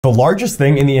The largest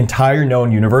thing in the entire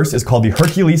known universe is called the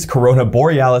Hercules Corona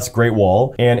Borealis Great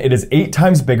Wall, and it is 8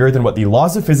 times bigger than what the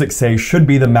laws of physics say should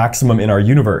be the maximum in our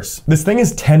universe. This thing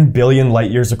is 10 billion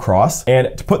light years across,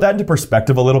 and to put that into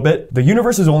perspective a little bit, the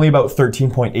universe is only about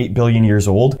 13.8 billion years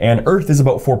old, and Earth is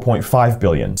about 4.5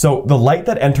 billion. So the light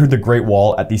that entered the Great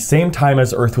Wall at the same time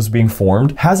as Earth was being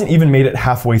formed hasn't even made it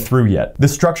halfway through yet.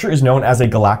 This structure is known as a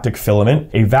galactic filament,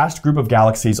 a vast group of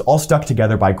galaxies all stuck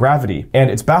together by gravity,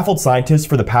 and it's baffled scientists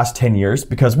for the past 10 years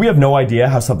because we have no idea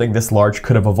how something this large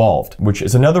could have evolved, which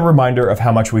is another reminder of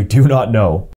how much we do not know.